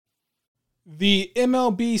The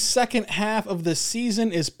MLB second half of the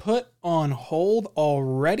season is put on hold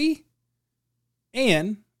already,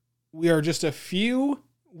 and we are just a few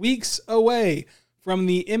weeks away from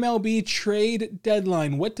the MLB trade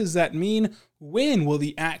deadline. What does that mean? When will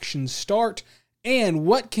the action start? And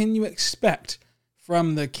what can you expect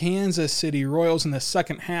from the Kansas City Royals in the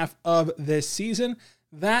second half of this season?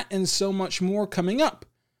 That and so much more coming up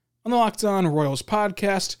on the Locked On Royals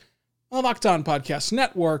podcast, on the Locked On Podcast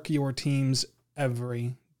Network, your teams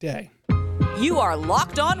every day. You are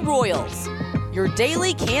Locked On Royals, your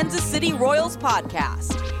daily Kansas City Royals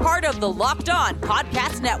podcast. Part of the Locked On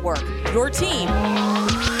Podcast Network, your team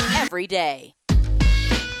every day.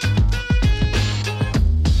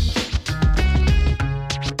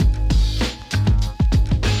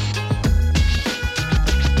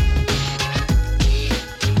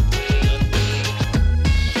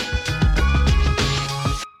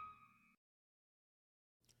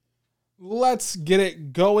 Let's get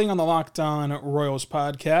it going on the Locked On Royals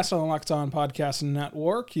podcast, on the Locked On Podcast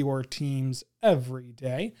Network, your teams every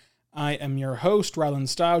day. I am your host, Rylan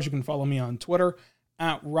Stiles. You can follow me on Twitter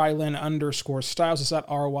at Rylan_Stiles. It's at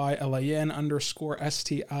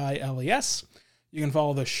RYLAN_STILES. You can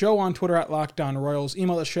follow the show on Twitter at Locked On Royals.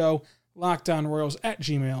 Email the show,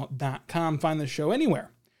 lockedonroyals@gmail.com. Find the show anywhere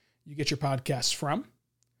you get your podcasts from.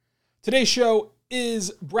 Today's show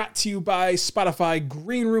is brought to you by Spotify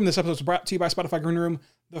Green Room. This episode is brought to you by Spotify Green Room,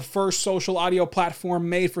 the first social audio platform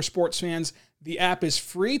made for sports fans. The app is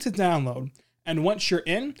free to download, and once you're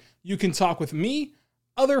in, you can talk with me,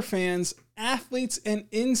 other fans, athletes, and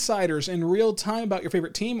insiders in real time about your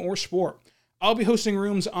favorite team or sport. I'll be hosting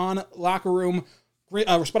rooms on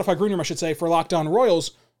Spotify Green Room, for Locked On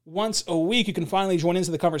Royals once a week. You can finally join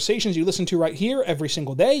into the conversations you listen to right here every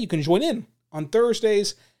single day. You can join in on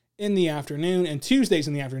Thursdays in the afternoon and Tuesdays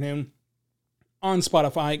in the afternoon on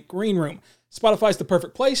Spotify Green Room. Spotify is the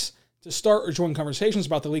perfect place to start or join conversations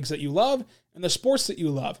about the leagues that you love and the sports that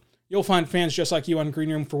you love. You'll find fans just like you on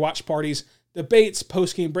Green Room for watch parties, debates,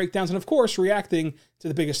 post-game breakdowns, and of course, reacting to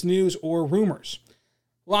the biggest news or rumors.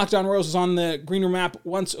 Locked On Royals is on the Green Room app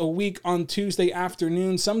once a week on Tuesday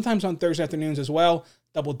afternoons, sometimes on Thursday afternoons as well,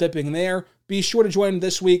 double dipping there. Be sure to join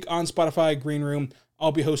this week on Spotify Green Room.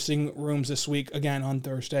 I'll be hosting rooms this week, again, on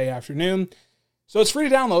Thursday afternoon. So it's free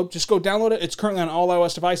to download. Just go download it. It's currently on all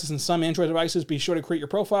iOS devices and some Android devices. Be sure to create your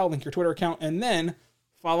profile, link your Twitter account, and then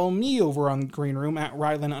follow me over on Green Room at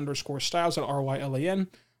Rylan_Stiles, at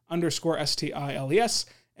RYLAN_STILES,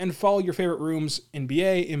 and follow your favorite rooms,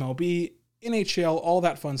 NBA, MLB, NHL, all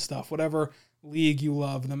that fun stuff, whatever league you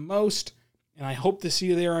love the most. And I hope to see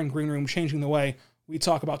you there on Green Room, changing the way we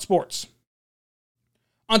talk about sports.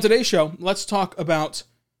 On today's show, let's talk about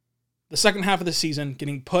the second half of the season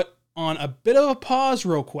getting put on a bit of a pause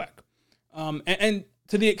real quick. And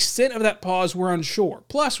to the extent of that pause, we're unsure.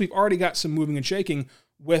 Plus, we've already got some moving and shaking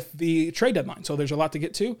with the trade deadline. So there's a lot to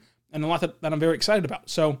get to and a lot that I'm very excited about.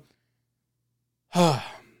 So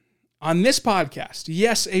on this podcast,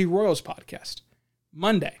 yes, a Royals podcast,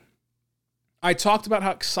 Monday, I talked about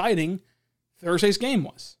how exciting Thursday's game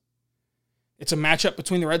was. It's a matchup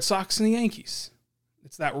between the Red Sox and the Yankees.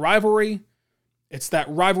 It's that rivalry. It's that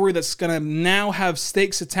rivalry that's going to now have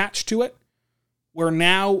stakes attached to it, where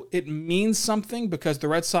now it means something because the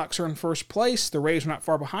Red Sox are in first place. The Rays are not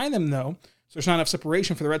far behind them, though, so there's not enough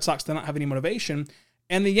separation for the Red Sox to not have any motivation.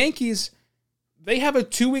 And the Yankees, they have a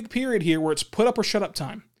 2-week period here where it's put up or shut up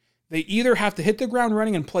time. They either have to hit the ground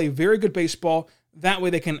running and play very good baseball. That way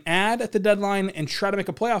they can add at the deadline and try to make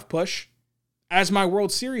a playoff push as my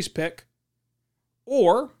World Series pick,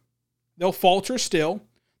 or they'll falter still,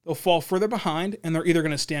 they'll fall further behind, and they're either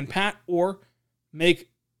going to stand pat or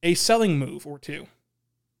make a selling move or two.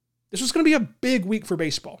 This was going to be a big week for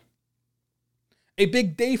baseball. A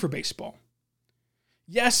big day for baseball.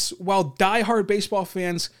 Yes, while diehard baseball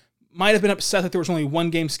fans might have been upset that there was only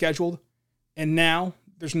one game scheduled, and now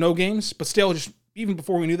there's no games, but still, just even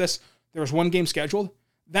before we knew this, there was one game scheduled.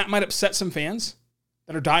 That might upset some fans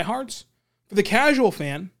that are diehards. For the casual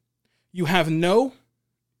fan, you have no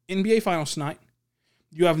NBA Finals tonight.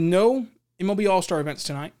 You have no MLB All-Star events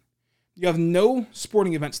tonight. You have no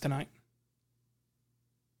sporting events tonight.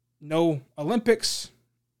 No Olympics.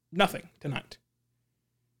 Nothing tonight.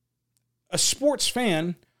 A sports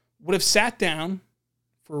fan would have sat down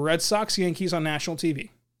for Red Sox Yankees on national TV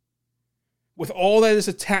with all that is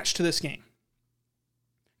attached to this game.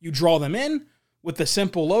 You draw them in with the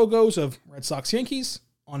simple logos of Red Sox Yankees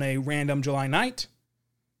on a random July night.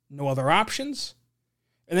 No other options.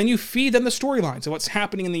 And then you feed them the storylines of what's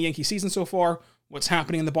happening in the Yankee season so far, what's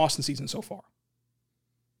happening in the Boston season so far.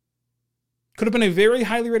 Could have been a very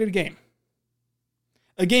highly rated game.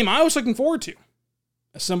 A game I was looking forward to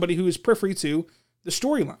as somebody who is periphery to the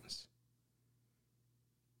storylines.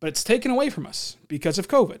 But it's taken away from us because of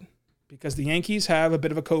COVID, because the Yankees have a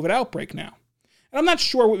bit of a COVID outbreak now. And I'm not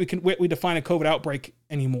sure what we define a COVID outbreak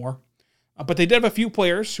anymore, but they did have a few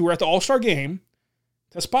players who were at the All-Star game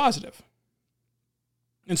test positive.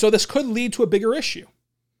 And so this could lead to a bigger issue.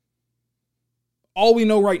 All we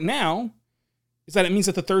know right now is that it means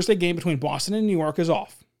that the Thursday game between Boston and New York is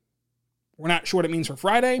off. We're not sure what it means for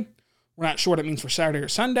Friday. We're not sure what it means for Saturday or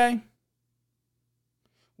Sunday.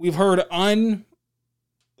 We've heard I don't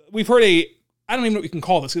even know what we can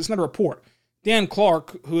call this. It's not a report. Dan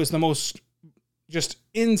Clark, who is the most just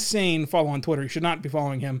insane follow on Twitter. You should not be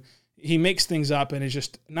following him. He makes things up and is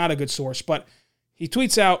just not a good source. But he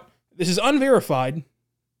tweets out, this is unverified.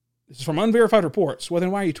 This is from unverified reports. Well,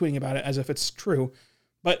 then why are you tweeting about it as if it's true?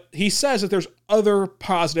 But he says that there's other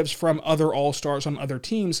positives from other All-Stars on other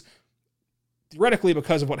teams, theoretically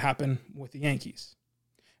because of what happened with the Yankees.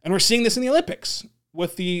 And we're seeing this in the Olympics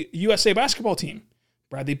with the USA basketball team.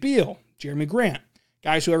 Bradley Beal, Jeremy Grant,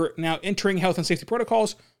 guys who are now entering health and safety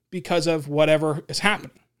protocols because of whatever is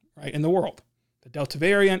happening, right, in the world. The Delta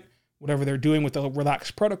variant, whatever they're doing with the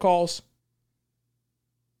relaxed protocols.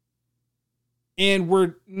 And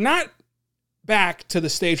we're not back to the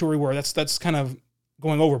stage where we were. That's kind of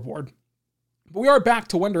going overboard. But we are back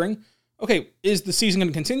to wondering, okay, is the season going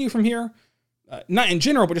to continue from here? Not in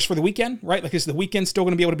general, but just for the weekend, right? Like, is the weekend still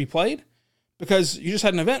going to be able to be played? Because you just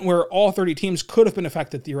had an event where all 30 teams could have been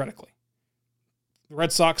affected theoretically. The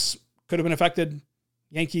Red Sox could have been affected,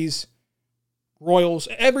 Yankees, Royals,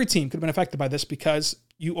 every team could have been affected by this because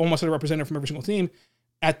you almost had a representative from every single team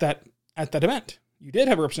at that event. You did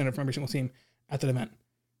have a representative from every single team at that event.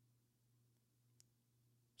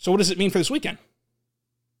 So what does it mean for this weekend?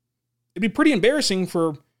 It'd be pretty embarrassing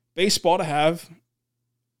for baseball to have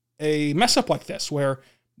a mess up like this where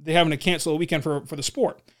they're having to cancel a weekend for the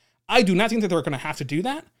sport. I do not think that they're going to have to do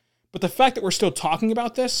that, but the fact that we're still talking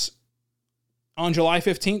about this on July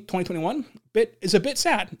 15th, 2021, is a bit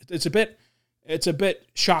sad. It's a bit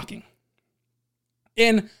shocking.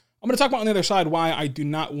 And I'm going to talk about on the other side why I do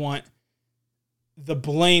not want the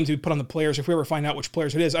blame to be put on the players if we ever find out which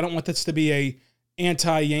players it is. I don't want this to be a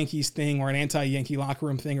anti-Yankees thing or an anti-Yankee locker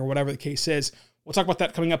room thing or whatever the case is. We'll talk about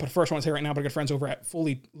that coming up, but first I want to say right now, but our good friends over at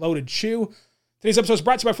Fully Loaded Chew. Today's episode is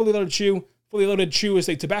brought to you by Fully Loaded Chew. Fully Loaded Chew is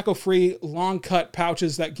a tobacco-free, long-cut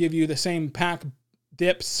pouches that give you the same pack,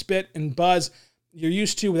 dip, spit, and buzz you're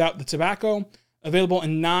used to without the tobacco. Available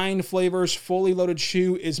in 9 flavors, Fully Loaded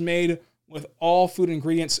Chew is made with all food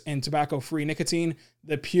ingredients and tobacco-free nicotine,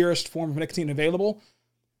 the purest form of nicotine available.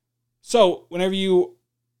 So whenever you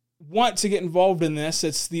want to get involved in this,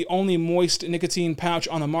 it's the only moist nicotine pouch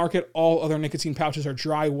on the market. All other nicotine pouches are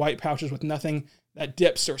dry, white pouches with nothing that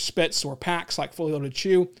dips or spits or packs like Fully Loaded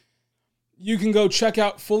Chew. You can go check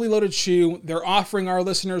out Fully Loaded Chew. They're offering our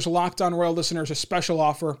listeners, Locked On Royal listeners, a special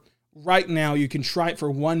offer. Right now, you can try it for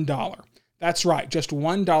 $1. That's right, just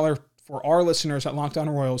 $1 for our listeners at Locked On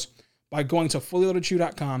Royals by going to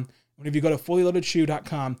fullyloadedchew.com. Whenever you go to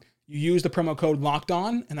fullyloadedchew.com, you use the promo code Locked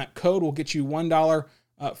On, and that code will get you $1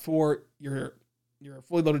 for your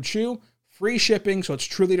Fully Loaded Chew. Free shipping, so it's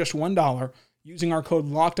truly just $1 using our code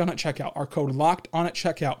Locked On at checkout. Our code Locked On at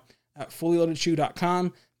checkout at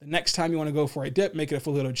fullyloadedchew.com. The next time you want to go for a dip, make it a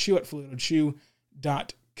Fully Loaded Chew at fullyloadedchew.com.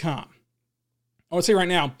 I want to say right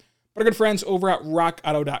now, but our good friends over at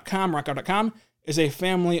rockauto.com. Rockauto.com is a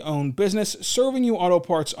family-owned business serving you auto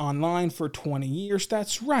parts online for 20 years.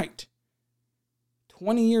 That's right.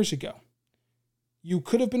 20 years ago, you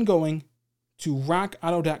could have been going to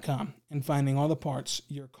rockauto.com and finding all the parts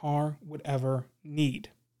your car would ever need.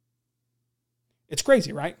 It's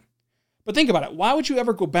crazy, right? But think about it. Why would you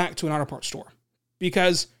ever go back to an auto parts store?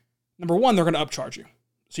 Because, number one, they're going to upcharge you.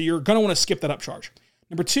 So you're going to want to skip that upcharge.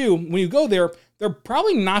 Number two, when you go there, they're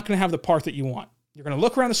probably not going to have the part that you want. You're going to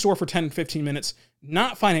look around the store for 10, 15 minutes,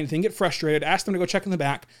 not find anything, get frustrated, ask them to go check in the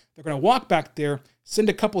back. They're going to walk back there, send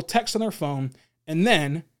a couple texts on their phone, and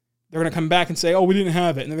then they're going to come back and say, oh, we didn't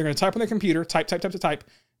have it. And then they're going to type on their computer, type,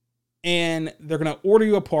 and they're going to order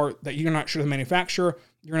you a part that you're not sure the manufacturer.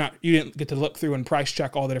 You didn't get to look through and price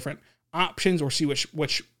check all the different options or see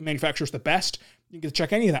which manufacturer is the best. You can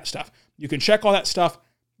check any of that stuff. You can check all that stuff,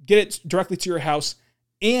 get it directly to your house,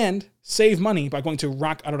 and save money by going to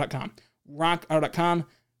rockauto.com. Rockauto.com,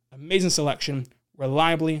 amazing selection,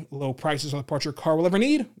 reliably low prices on the parts your car will ever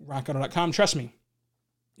need. Rockauto.com, trust me.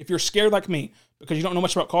 If you're scared like me because you don't know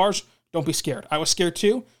much about cars, don't be scared. I was scared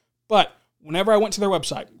too, but whenever I went to their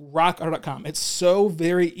website, rockauto.com, it's so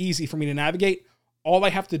very easy for me to navigate. All I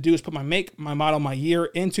have to do is put my make, my model, my year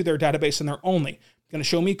into their database, and they're only going to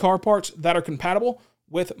show me car parts that are compatible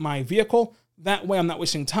with my vehicle. That way I'm not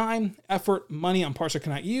wasting time, effort, money on parts I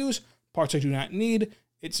cannot use, parts I do not need.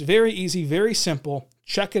 It's very easy, very simple.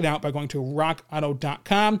 Check it out by going to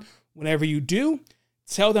rockauto.com. Whenever you do,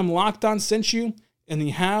 tell them Locked On sent you and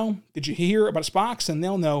the how did you hear about Spox, and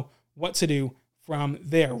they'll know what to do from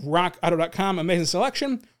there. Rockauto.com, amazing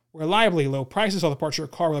selection, reliably low prices, all the parts your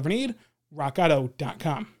car will ever need.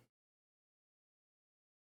 Rockauto.com.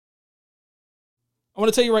 I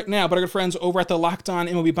want to tell you right now about our good friends over at the Locked On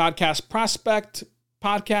MLB Podcast Prospect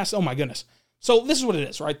Podcast. Oh my goodness. So this is what it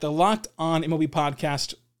is, right? The Locked On MLB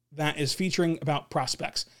Podcast that is featuring about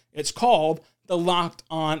prospects. It's called the Locked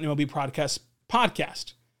On MLB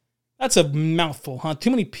Podcast. That's a mouthful, huh? Too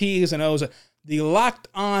many P's and O's. The Locked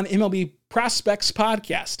On MLB Prospects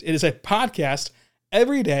Podcast. It is a podcast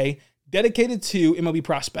every day dedicated to MLB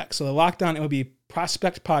prospects. So the Locked On MLB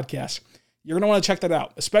Prospect Podcast. You're going to want to check that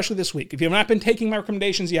out, especially this week. If you have not been taking my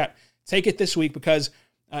recommendations yet, take it this week because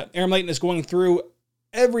Aaron Layton is going through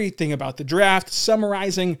everything about the draft,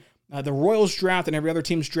 summarizing the Royals draft and every other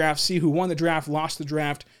team's draft, see who won the draft, lost the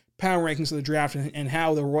draft, power rankings of the draft, and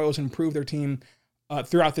how the Royals improved their team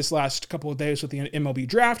throughout this last couple of days with the MLB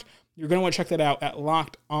draft. You're going to want to check that out at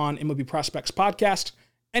Locked On MLB Prospects Podcast,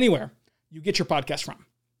 anywhere you get your podcast from.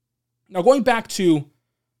 Now, going back to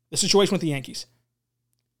the situation with the Yankees.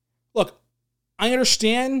 Look, I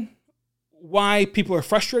understand why people are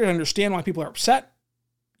frustrated. I understand why people are upset.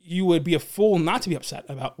 You would be a fool not to be upset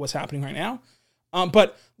about what's happening right now.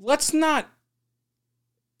 But let's not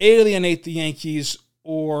alienate the Yankees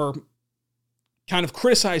or kind of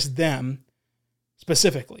criticize them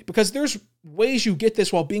specifically, because there's ways you get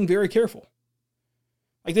this while being very careful.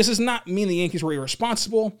 Like, this does not mean the Yankees were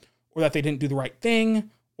irresponsible or that they didn't do the right thing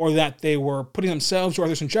or that they were putting themselves or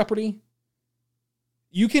others in jeopardy.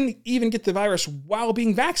 You can even get the virus while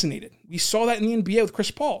being vaccinated. We saw that in the NBA with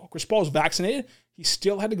Chris Paul. Chris Paul was vaccinated. He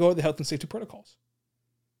still had to go to the health and safety protocols.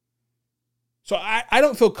 So I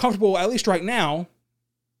don't feel comfortable, at least right now,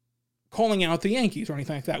 calling out the Yankees or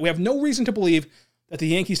anything like that. We have no reason to believe that the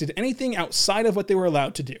Yankees did anything outside of what they were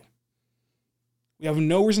allowed to do. We have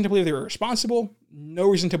no reason to believe they were irresponsible, no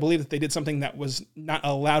reason to believe that they did something that was not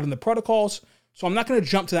allowed in the protocols. So I'm not going to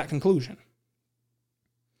jump to that conclusion.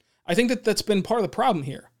 I think that that's been part of the problem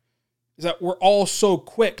here, is that we're all so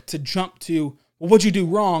quick to jump to, well, what'd you do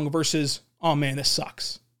wrong versus, oh man, this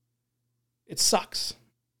sucks. It sucks.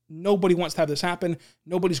 Nobody wants to have this happen.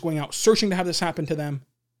 Nobody's going out searching to have this happen to them.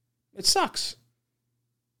 It sucks.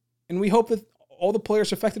 And we hope that all the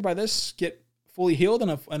players affected by this get fully healed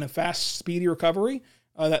and a fast, speedy recovery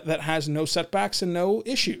that has no setbacks and no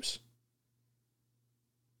issues.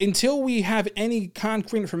 Until we have any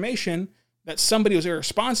concrete information that somebody was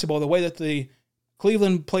irresponsible the way that the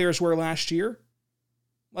Cleveland players were last year,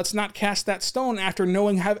 let's not cast that stone after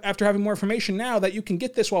having more information now that you can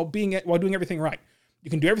get this while doing everything right. You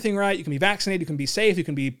can do everything right. You can be vaccinated. You can be safe. You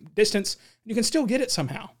can be distanced. You can still get it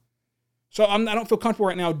somehow. So I don't feel comfortable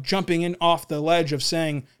right now jumping in off the ledge of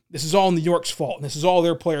saying this is all New York's fault and this is all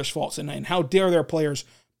their players' faults and how dare their players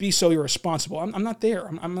be so irresponsible. I'm not there.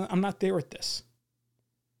 I'm not there with this.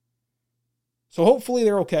 So hopefully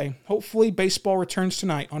they're okay. Hopefully baseball returns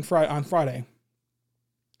tonight on Friday.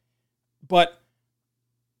 But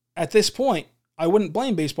at this point, I wouldn't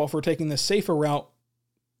blame baseball for taking the safer route,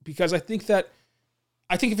 because I think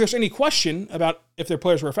if there's any question about if their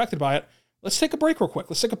players were affected by it, let's take a break real quick.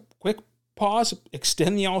 Let's take a quick pause,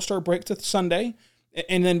 extend the All-Star break to Sunday,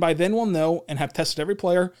 and then by then we'll know and have tested every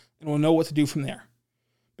player, and we'll know what to do from there.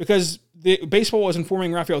 Because baseball was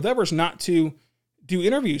informing Rafael Devers not to do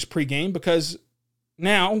interviews pregame, because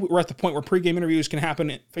now we're at the point where pregame interviews can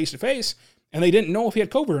happen face-to-face, and they didn't know if he had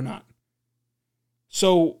COVID or not.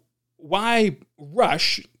 So why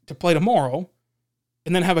rush to play tomorrow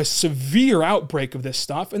and then have a severe outbreak of this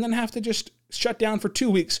stuff and then have to just shut down for 2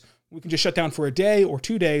 weeks? We can just shut down for a day or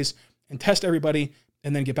 2 days and test everybody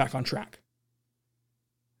and then get back on track.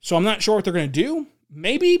 So I'm not sure what they're going to do.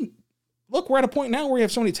 Maybe, look, we're at a point now where we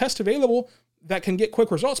have so many tests available that can get quick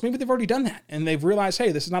results. Maybe they've already done that and they've realized,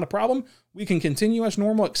 hey, this is not a problem. We can continue as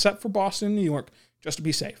normal except for Boston and New York just to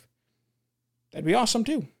be safe. That'd be awesome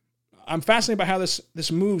too. I'm fascinated by how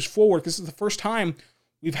this moves forward. This is the first time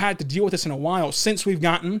we've had to deal with this in a while since we've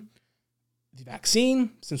gotten the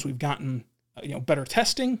vaccine, since we've gotten better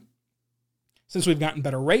testing, since we've gotten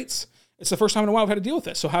better rates. It's the first time in a while we've had to deal with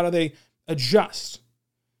this. So how do they adjust?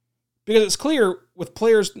 Because it's clear with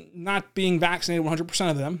players not being vaccinated, 100%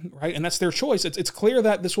 of them, right? And that's their choice. It's clear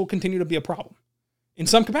that this will continue to be a problem in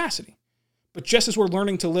some capacity. But just as we're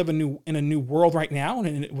learning to live in a new world right now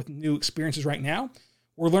and with new experiences right now,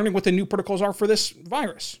 we're learning what the new protocols are for this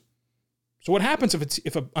virus. So what happens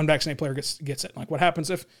if an unvaccinated player gets it? Like, what happens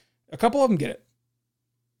if a couple of them get it?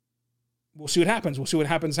 We'll see what happens. We'll see what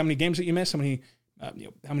happens, how many games that you miss, how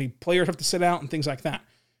many players have to sit out, and things like that.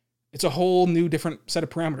 It's a whole new, different set of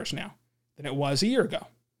parameters now than it was a year ago.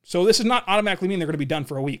 So this does not automatically mean they're going to be done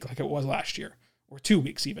for a week like it was last year, or 2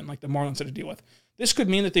 weeks even, like the Marlins had to deal with. This could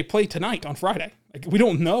mean that they play tonight on Friday. Like, we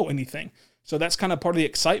don't know anything. So that's kind of part of the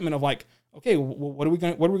excitement of like, okay, what are we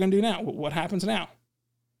going to do now? What happens now?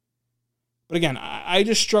 But again, I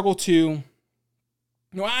just struggle to,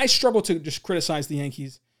 just criticize the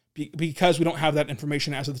Yankees because we don't have that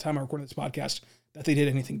information as of the time I recorded this podcast that they did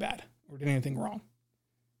anything bad or did anything wrong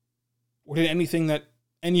or did anything that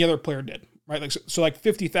any other player did, right? Like, so like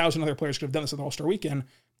 50,000 other players could have done this at the All-Star weekend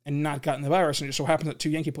and not gotten the virus, and it just so happens that 2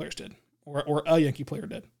 Yankee players did or a Yankee player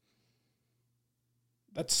did.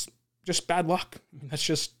 That's just bad luck. I mean, that's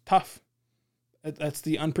just tough. That's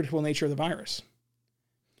the unpredictable nature of the virus.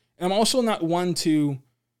 And I'm also not one to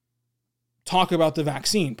talk about the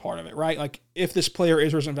vaccine part of it, right? Like, if this player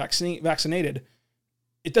is or isn't vaccinated,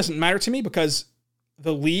 it doesn't matter to me because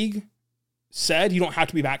the league said you don't have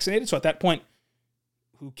to be vaccinated. So at that point,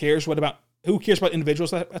 who cares about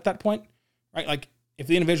individuals at that point, right? Like, if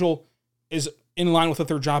the individual is in line with what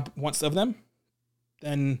their job wants of them,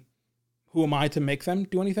 then who am I to make them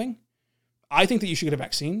do anything? I think that you should get a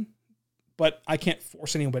vaccine, but I can't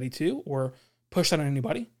force anybody to or push that on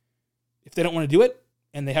anybody. If they don't want to do it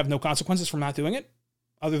and they have no consequences from not doing it,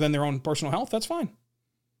 other than their own personal health, that's fine.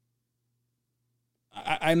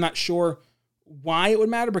 I'm not sure why it would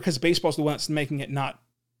matter because baseball's the one that's making it not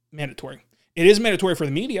mandatory. It is mandatory for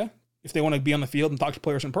the media. If they want to be on the field and talk to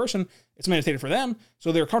players in person, it's mandated for them.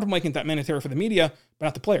 So they're comfortable making that mandatory for the media, but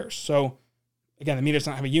not the players. So again, the media does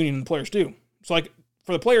not have a union and the players do. So like,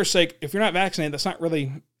 for the players' sake, if you're not vaccinated, that's not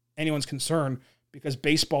really anyone's concern because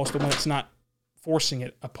baseball is the one that's not forcing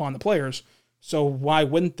it upon the players. So why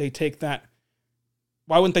wouldn't they take that?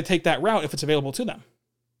 Why wouldn't they take that route if it's available to them?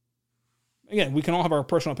 Again, we can all have our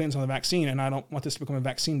personal opinions on the vaccine, and I don't want this to become a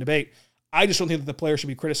vaccine debate. I just don't think that the players should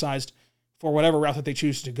be criticized for whatever route that they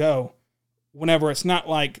choose to go. Whenever it's not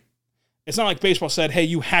like baseball said, "Hey,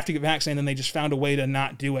 you have to get vaccinated," and they just found a way to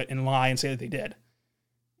not do it and lie and say that they did.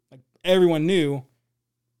 Like, everyone knew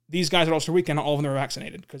these guys at All-Star Weekend, not all of them were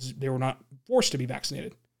vaccinated because they were not forced to be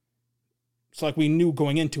vaccinated. So like, we knew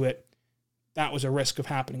going into it that was a risk of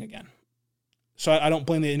happening again. So I don't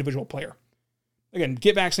blame the individual player. Again,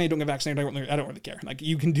 get vaccinated, don't get vaccinated, I don't really care. Like,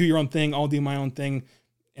 you can do your own thing, I'll do my own thing,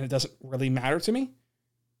 and it doesn't really matter to me.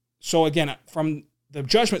 So again, from the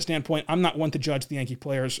judgment standpoint, I'm not one to judge the Yankee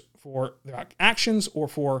players for their actions or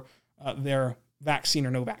for their vaccine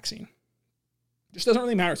or no vaccine. It just doesn't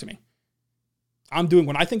really matter to me. I'm doing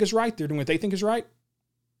what I think is right. They're doing what they think is right.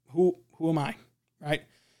 Who am I, right?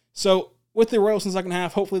 So with the Royals in the second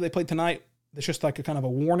half, hopefully they play tonight. It's just like a kind of a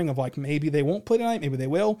warning of like, maybe they won't play tonight, maybe they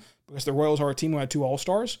will, because the Royals are a team who had 2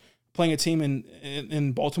 All-Stars, playing a team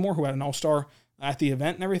in Baltimore who had an All-Star at the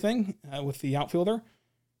event and everything with the outfielder.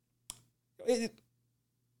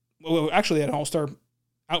 Actually, they had an All-Star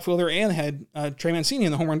outfielder and had Trey Mancini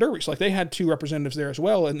in the home run derby. So like, they had 2 representatives there as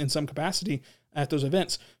well in some capacity at those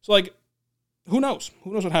events. So like, who knows?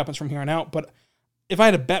 Who knows what happens from here on out? But if I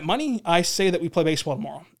had to bet money, I say that we play baseball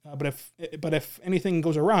tomorrow. But if anything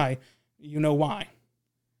goes awry, you know why.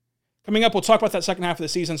 Coming up, we'll talk about that second half of the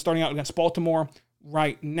season, starting out against Baltimore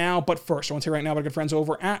right now. But first, I want to say right now about our good friends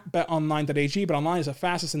over at betonline.ag. BetOnline is the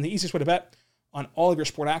fastest and the easiest way to bet on all of your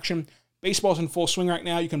sport action. Baseball's in full swing right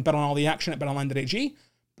now. You can bet on all the action at betonline.ag.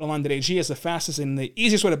 BetOnline.ag is the fastest and the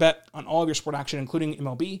easiest way to bet on all of your sport action, including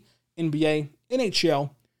MLB, NBA,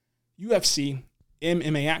 NHL, UFC,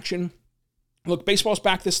 MMA action. Look, baseball's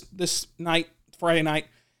back this night, Friday night.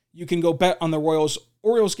 You can go bet on the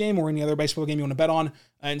Orioles game or any other baseball game you want to bet on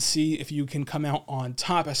and see if you can come out on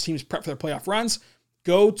top as teams prep for their playoff runs.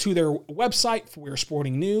 Go to their website for your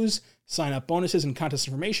sporting news, sign-up bonuses, and contest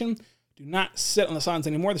information. Do not sit on the sidelines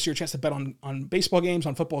anymore. This is your chance to bet on baseball games,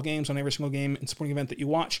 on football games, on every single game and sporting event that you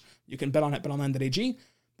watch. You can bet on at betonline.ag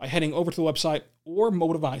by heading over to the website or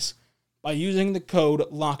mobile device by using the code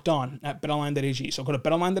LOCKEDON at betonline.ag. So go to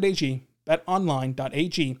betonline.ag,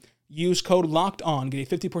 betonline.ag, use code LOCKEDON,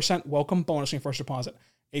 get a 50% welcome bonus on your first deposit.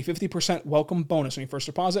 A 50% welcome bonus on your first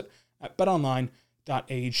deposit at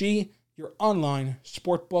betonline.ag, your online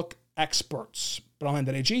sportbook experts.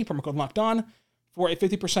 Betonline.ag, promo code LOCKEDON for a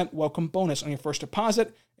 50% welcome bonus on your first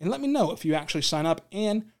deposit. And let me know if you actually sign up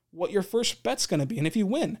and what your first bet's going to be and if you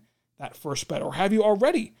win that first bet, or have you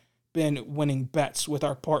already been winning bets with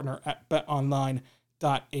our partner at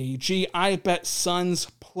betonline.ag. I bet Suns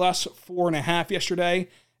plus 4.5 yesterday,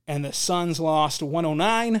 and the Suns lost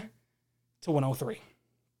 109 to 103.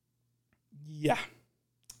 Yeah.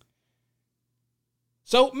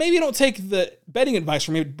 So maybe don't take the betting advice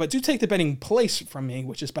from me, but do take the betting place from me,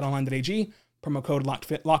 which is betonline.ag. Promo code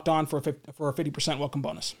locked on for a 50% welcome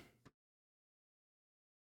bonus.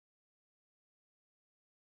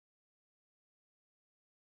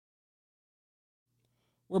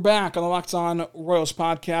 We're back on the Locked On Royals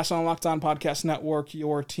podcast on the Locked On Podcast Network,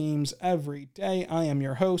 your teams every day. I am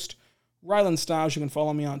your host, Rylan Stiles. You can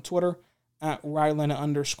follow me on Twitter at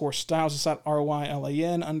Rylan_Stiles. It's at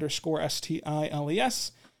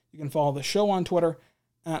RYLAN_STILES. You can follow the show on Twitter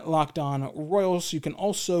at Locked On Royals. You can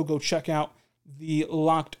also go check out the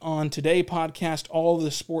Locked On Today podcast, all of the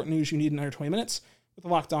sport news you need in under 20 minutes with the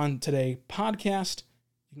Locked On Today podcast.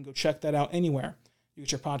 You can go check that out anywhere you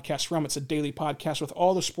get your podcast from. It's a daily podcast with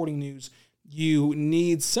all the sporting news you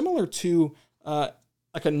need, similar to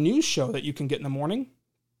like a news show that you can get in the morning.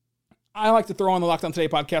 I like to throw on the Locked On Today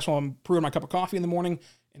podcast while I'm brewing my cup of coffee in the morning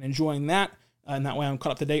and enjoying that. And that way I'm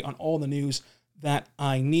caught up to date on all the news that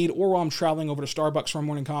I need, or while I'm traveling over to Starbucks for a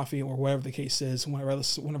morning coffee, or whatever the case is. Whenever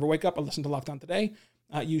I wake up, I listen to Locked On Today.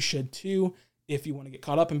 You should too, if you want to get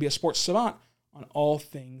caught up and be a sports savant on all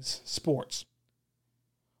things sports.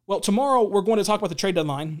 Well, tomorrow we're going to talk about the trade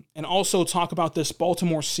deadline and also talk about this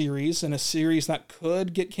Baltimore series, and a series that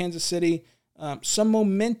could get Kansas City some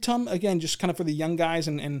momentum. Again, just kind of for the young guys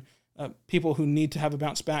and people who need to have a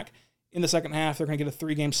bounce back in the second half. They're going to get a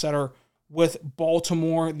 3-game setter with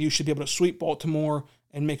Baltimore. You should be able to sweep Baltimore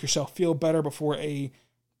and make yourself feel better before a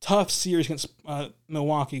tough series against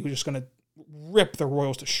Milwaukee, who's just going to rip the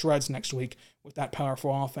Royals to shreds next week with that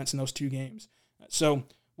powerful offense in those 2 games. So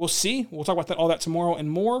we'll see. We'll talk about all that tomorrow and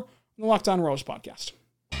more on the Locked On Royals podcast.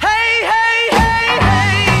 Hey, hey, hey,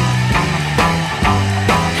 hey.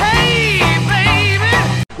 Hey, baby.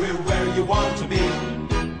 We're where you want to be.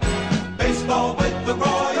 Baseball with the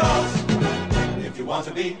Royals. If you want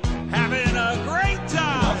to be Having a great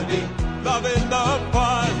time. want to be Loving the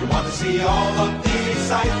fun. you want to see all of the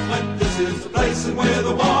excitement, this is the place and we're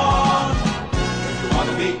the one. If you want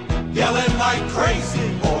to be yelling like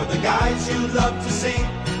crazy for the guys you love to see,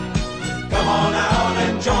 come on out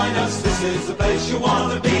and join us, this is the place you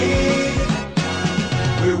want to be.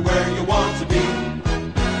 We're where you want to be.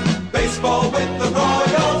 Baseball with